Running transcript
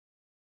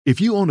If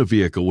you own a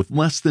vehicle with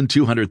less than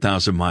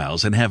 200,000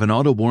 miles and have an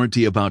auto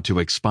warranty about to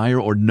expire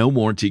or no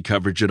warranty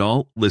coverage at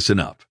all,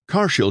 listen up.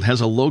 CarShield has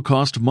a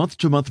low-cost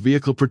month-to-month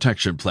vehicle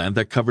protection plan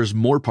that covers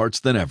more parts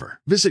than ever.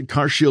 Visit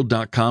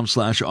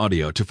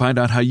carshield.com/audio to find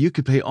out how you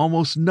could pay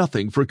almost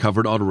nothing for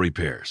covered auto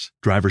repairs.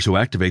 Drivers who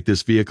activate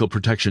this vehicle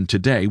protection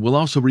today will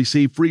also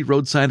receive free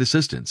roadside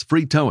assistance,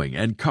 free towing,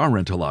 and car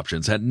rental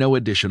options at no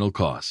additional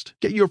cost.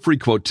 Get your free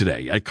quote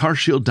today at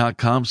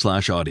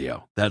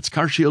carshield.com/audio. That's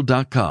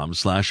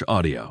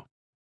carshield.com/audio.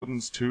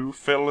 2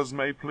 fill as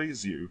may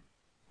please you,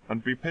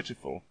 and be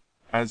pitiful,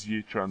 as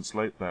ye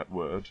translate that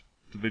word,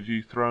 to the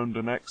dethroned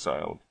and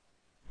exiled,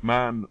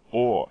 man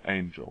or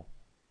angel.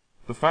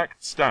 The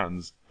fact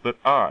stands that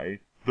I,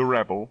 the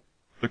rebel,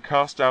 the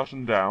cast out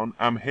and down,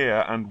 am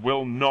here and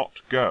will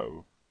not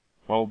go,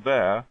 while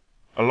there,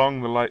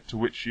 along the light to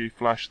which ye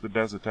flash the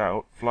desert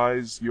out,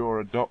 flies your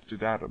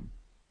adopted Adam,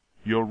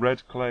 your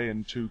red clay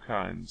in 2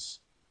 kinds,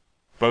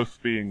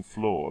 both being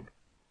flawed.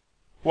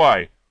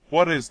 Why,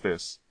 what is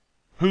this?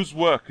 Whose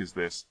work is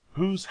this?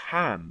 Whose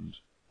hand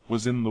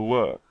was in the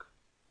work?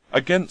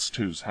 Against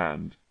whose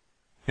hand?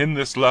 In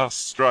this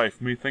last strife,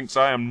 methinks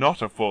I am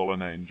not a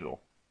fallen angel.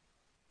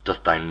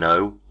 Dost thou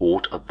know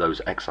aught of those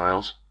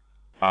exiles?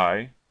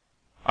 I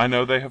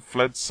know they have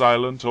fled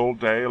silent all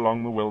day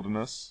along the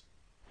wilderness.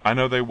 I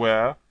know they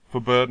wear,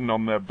 for burden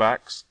on their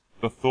backs,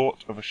 the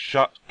thought of a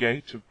shut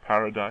gate of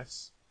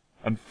paradise,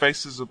 and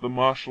faces of the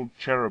marshalled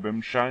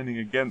cherubim shining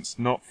against,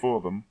 not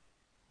for them.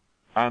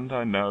 And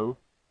I know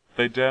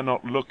they dare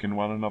not look in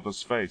one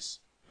another's face,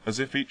 as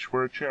if each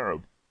were a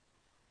cherub.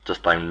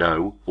 Dost thou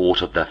know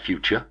aught of their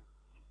future?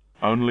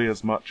 Only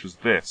as much as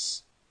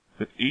this,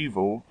 that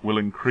evil will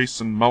increase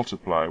and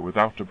multiply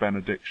without a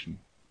benediction.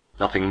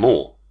 Nothing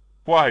more.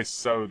 Why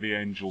so the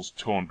angels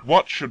taunt?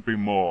 What should be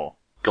more?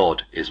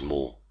 God is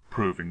more.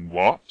 Proving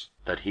what?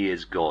 That he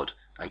is God,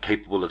 and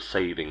capable of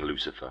saving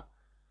Lucifer.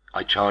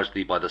 I charge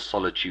thee by the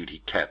solitude he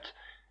kept,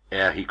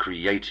 ere he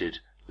created,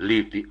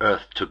 leave the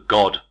earth to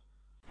God.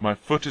 My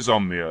foot is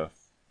on the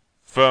earth,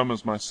 firm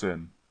as my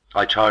sin.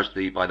 I charge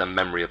thee by the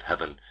memory of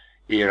heaven,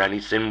 ere any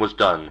sin was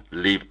done,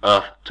 leave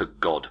earth to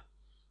God.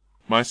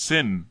 My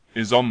sin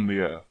is on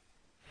the earth,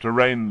 to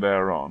reign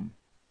thereon.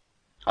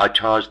 I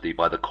charge thee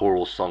by the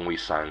choral song we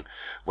sang,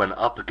 when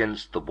up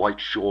against the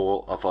white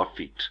shore of our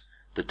feet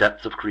the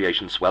depths of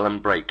creation swell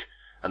and break,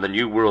 and the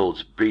new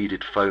worlds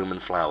beaded foam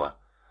and flower,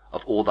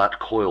 of all that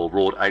coil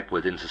roared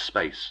outward into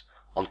space,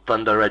 on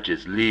thunder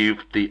edges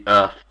leave the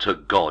earth to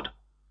God.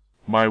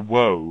 My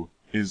woe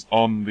is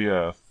on the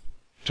earth,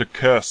 to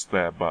curse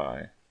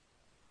thereby.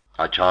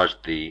 I charge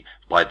thee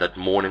by that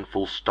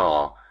mournful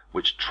star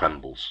which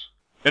trembles.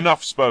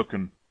 Enough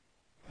spoken.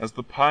 As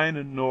the pine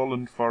in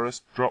Norland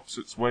forest drops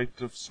its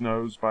weight of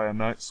snows by a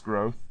night's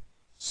growth,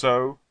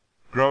 so,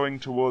 growing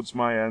towards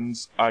my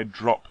ends, I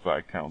drop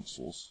thy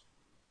counsels.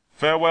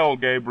 Farewell,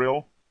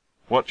 Gabriel.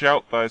 Watch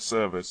out thy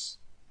service.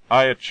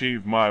 I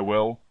achieve my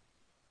will.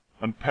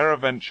 And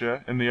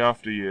peradventure, in the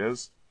after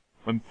years,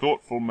 when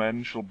thoughtful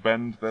men shall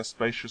bend their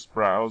spacious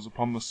brows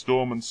upon the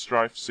storm and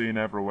strife seen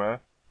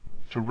everywhere,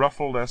 to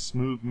ruffle their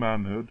smooth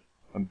manhood,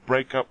 and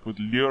break up with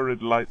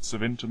lurid lights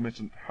of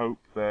intermittent hope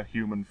their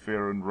human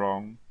fear and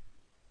wrong,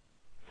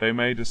 they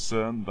may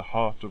discern the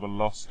heart of a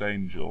lost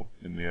angel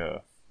in the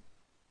earth.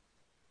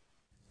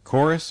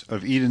 Chorus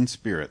of Eden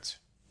spirits,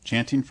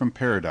 chanting from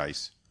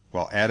paradise,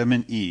 while Adam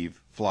and Eve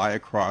fly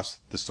across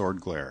the sword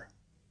glare.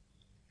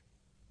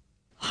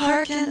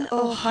 Hearken,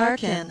 O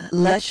hearken,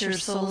 let your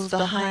souls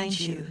behind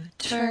you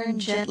turn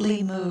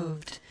gently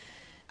moved.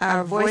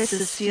 Our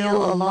voices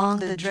steal along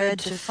the dread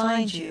to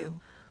find you,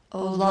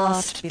 O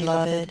lost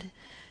beloved.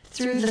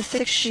 Through the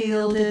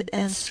thick-shielded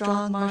and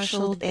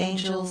strong-marshalled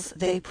angels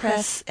they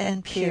press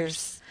and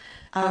pierce.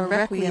 Our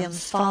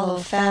requiems follow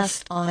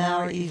fast on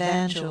our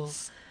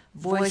evangels,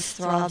 voice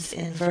throbs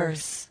in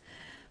verse.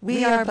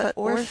 We are but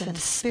orphaned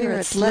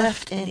spirits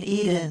left in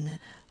Eden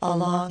a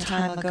long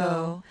time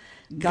ago.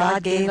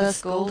 God gave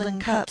us golden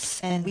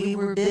cups, and we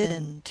were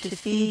bidden to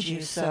feed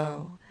you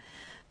so.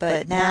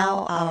 But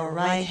now our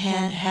right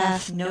hand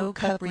hath no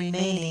cup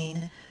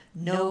remaining,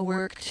 no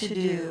work to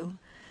do.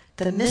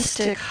 The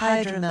mystic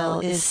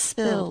hydromel is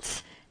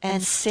spilt,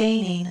 and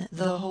staining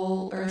the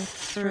whole earth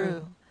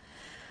through.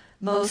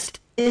 Most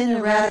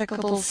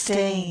ineradicable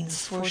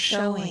stains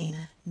foreshowing,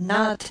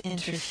 not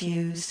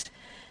interfused,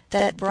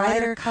 that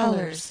brighter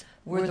colors,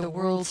 were the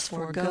world's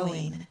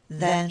foregoing,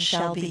 than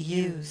shall be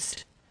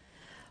used.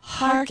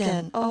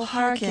 Hearken, O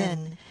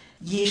hearken,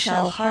 ye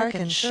shall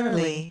hearken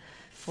surely,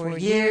 for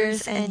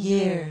years and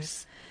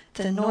years,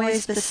 the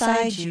noise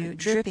beside you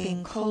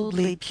dripping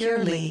coldly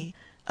purely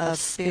of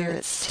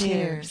spirits'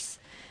 tears.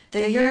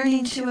 The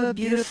yearning to a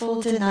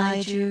beautiful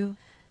denied you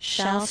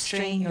shall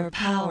strain your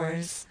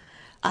powers.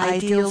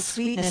 Ideal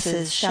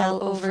sweetnesses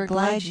shall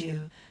overglide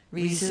you,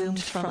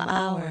 resumed from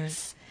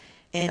ours.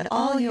 In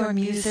all your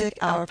music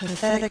our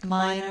pathetic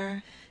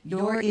minor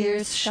your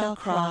ears shall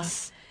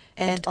cross,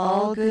 and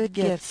all good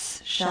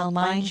gifts shall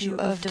mind you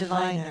of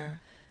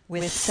diviner,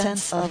 with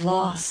sense of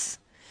loss.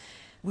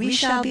 We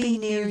shall be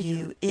near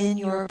you in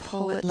your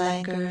poet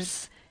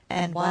languors,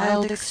 and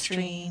wild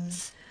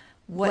extremes,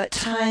 what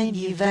time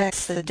ye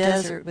vex the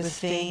desert with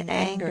vain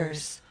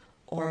angers,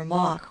 or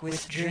mock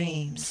with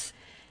dreams,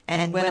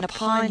 and when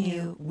upon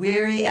you,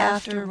 weary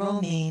after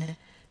roaming,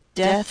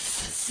 death's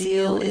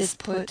seal is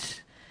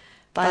put,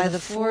 by the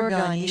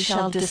foregone ye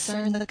shall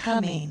discern the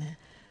coming,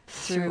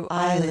 through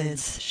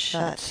eyelids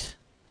shut.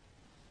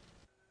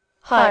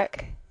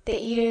 Hark! The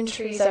Eden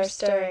trees are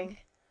stirring,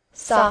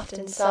 soft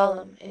and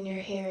solemn in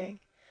your hearing.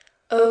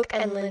 Oak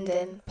and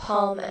linden,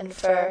 palm and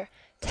fir,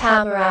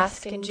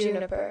 tamarask and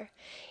juniper,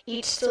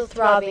 each still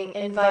throbbing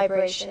in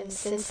vibration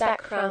since that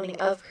crowning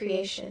of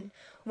creation,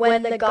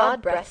 when the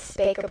God-breath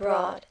spake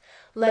abroad,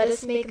 "Let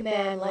us make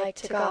man like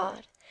to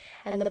God."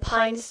 And the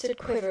pine stood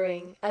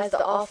quivering as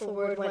the awful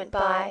word went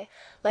by,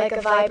 like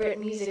a vibrant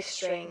music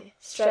string,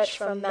 stretched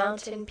from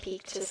mountain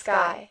peak to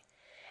sky.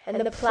 And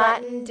the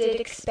platen did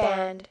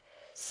expand,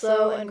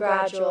 slow and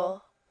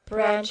gradual,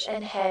 branch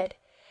and head,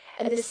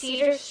 and the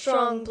cedar's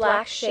strong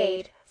black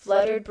shade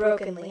fluttered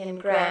brokenly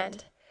and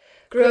grand.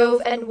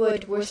 Grove and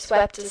wood were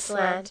swept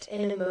aslant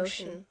in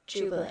emotion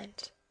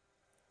jubilant.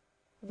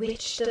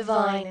 Which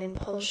divine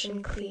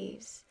impulsion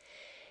cleaves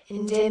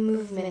in dim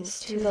movements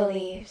to the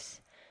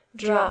leaves,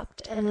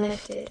 dropped and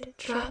lifted,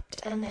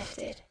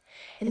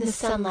 in the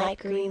sunlight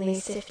greenly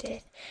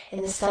sifted,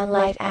 in the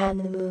sunlight and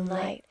the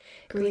moonlight,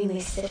 greenly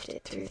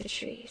sifted through the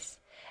trees.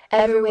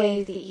 Ever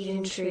wave the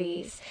Eden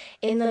trees,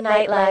 in the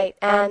nightlight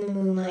and the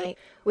moonlight,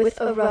 with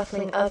a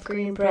ruffling of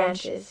green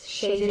branches,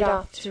 shaded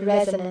off to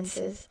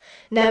resonances,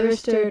 never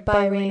stirred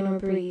by rain or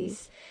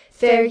breeze.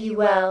 Fare ye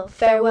well,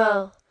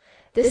 farewell!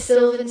 The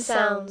sylvan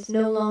sounds,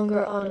 no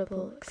longer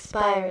audible,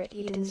 expire at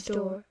Eden's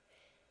door.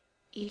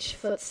 Each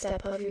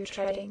footstep of your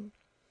treading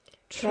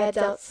treads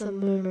out some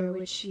murmur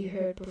which ye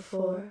heard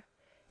before.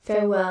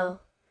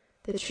 Farewell,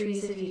 the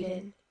trees of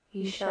Eden,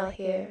 ye shall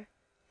hear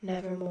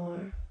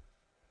nevermore.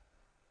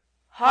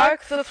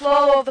 Hark the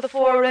flow of the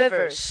four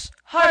rivers!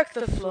 Hark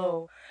the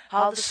flow!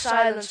 How the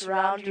silence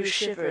round you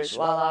shivers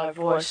while our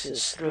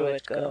voices through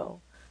it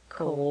go,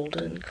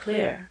 cold and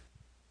clear.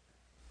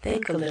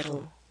 Think a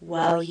little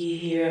while ye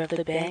hear of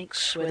the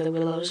banks where the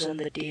willows and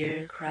the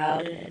deer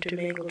crowd in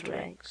intermingled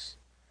ranks,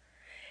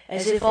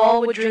 as if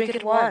all would drink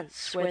at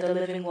once where the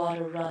living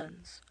water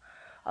runs,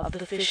 of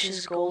the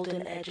fishes'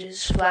 golden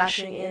edges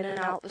flashing in and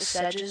out the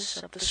sedges,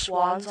 of the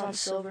swans on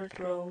silver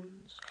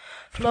thrones,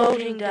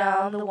 floating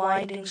down the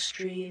winding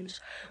streams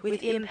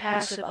with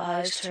impassive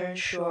eyes turned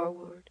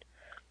shoreward,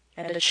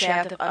 and a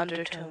chant of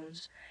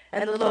undertones,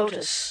 and the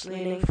lotus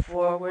leaning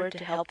forward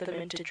to help them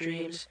into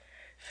dreams.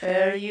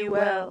 Fare ye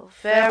well,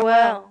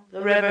 farewell!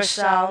 The river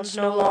sounds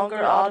no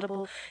longer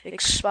audible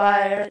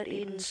expire at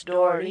Eden's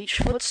door. Each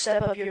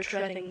footstep of your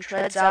treading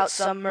treads out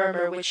some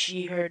murmur which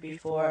ye heard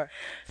before.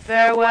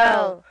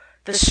 Farewell!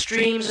 The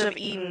streams of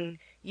Eden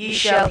ye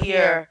shall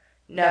hear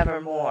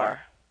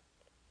nevermore.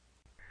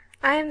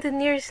 I am the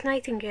nearest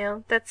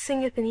nightingale that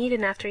singeth in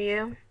Eden after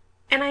you,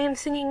 and I am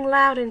singing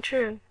loud and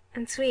true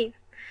and sweet.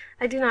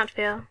 I do not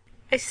fail.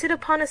 I sit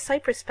upon a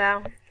cypress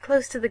bough,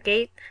 close to the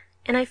gate,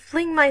 and I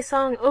fling my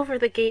song over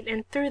the gate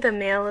and through the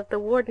mail of the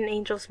warden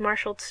angels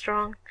marshalled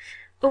strong,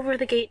 over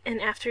the gate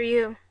and after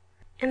you.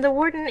 And the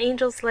warden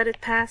angels let it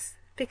pass,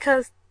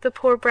 because the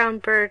poor brown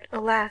bird,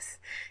 alas,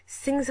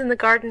 sings in the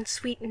garden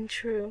sweet and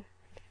true.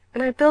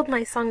 And I build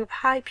my song of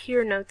high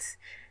pure notes,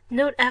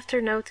 note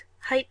after note,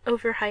 height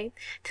over height,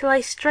 till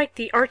I strike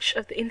the arch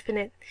of the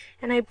infinite,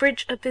 and I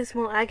bridge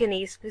abysmal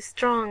agonies with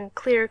strong,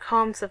 clear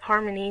calms of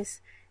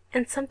harmonies,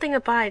 and something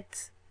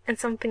abides, and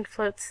something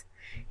floats,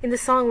 in the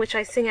song which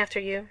I sing after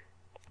you.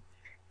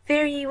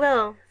 Fare ye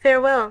well,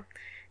 farewell!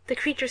 The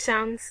creature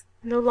sounds,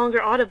 no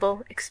longer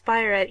audible,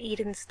 expire at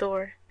Eden's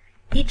door.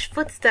 Each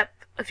footstep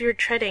of your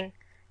treading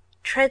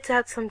treads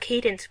out some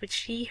cadence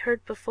which ye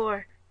heard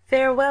before.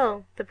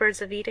 Farewell, the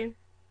birds of Eden,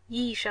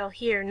 ye shall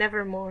hear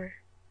nevermore.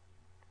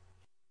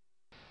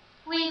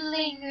 We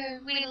linger,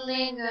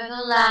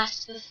 the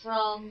last of the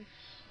throng,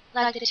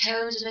 like the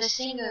tones of a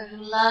singer who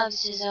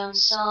loves his own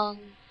song.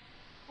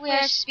 We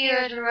are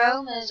spirit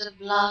aromas of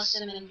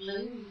blossom and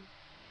bloom.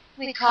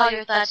 We call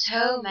your thoughts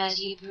home as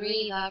ye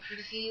breathe our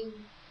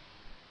perfume.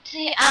 To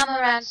the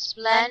amaranth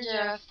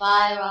splendor of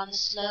fire on the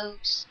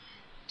slopes,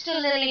 to the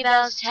lily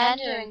bells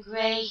tender and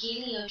gray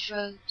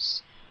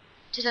heliotropes,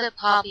 to the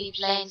poppy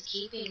plains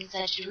keepings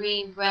that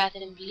dream, breath,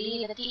 and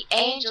bleed that the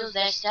angels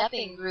their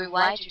stepping grew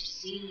whiter to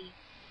see,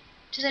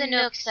 to the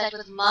nooks that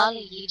with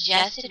Molly ye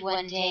jested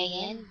one day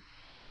in,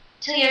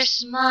 till your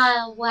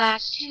smile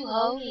waxed too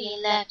holy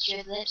and left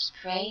your lips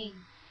praying,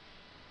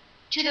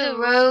 to the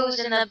rose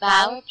in the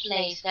bower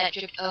place that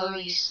dripped o'er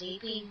you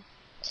sleeping,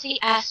 to the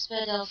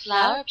asphodel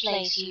flower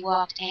place ye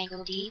walked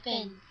ankle deep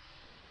in.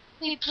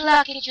 We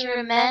pluck at your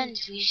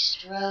lament, we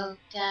stroke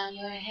down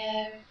your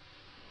hair,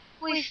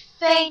 we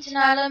faint in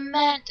our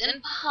lament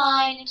and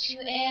pine into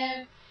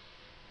air.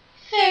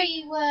 Fare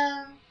ye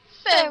well,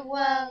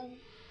 farewell!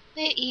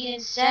 The Eden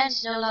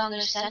scents no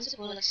longer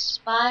sensible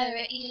expire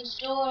at Eden's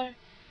door.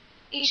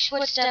 Each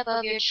footstep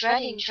of your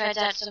treading treads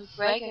out some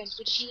fragrance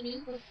which ye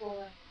knew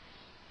before.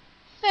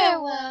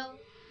 Farewell!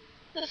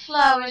 The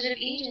flowers of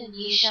Eden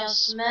ye shall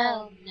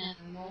smell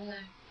nevermore.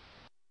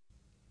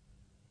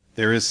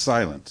 There is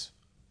silence.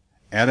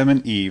 Adam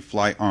and Eve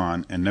fly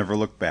on and never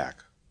look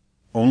back.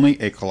 Only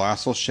a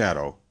colossal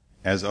shadow,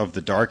 as of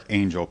the dark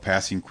angel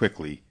passing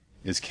quickly,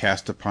 is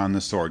cast upon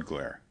the sword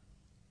glare.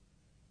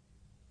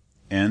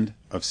 End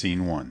of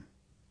Scene 1.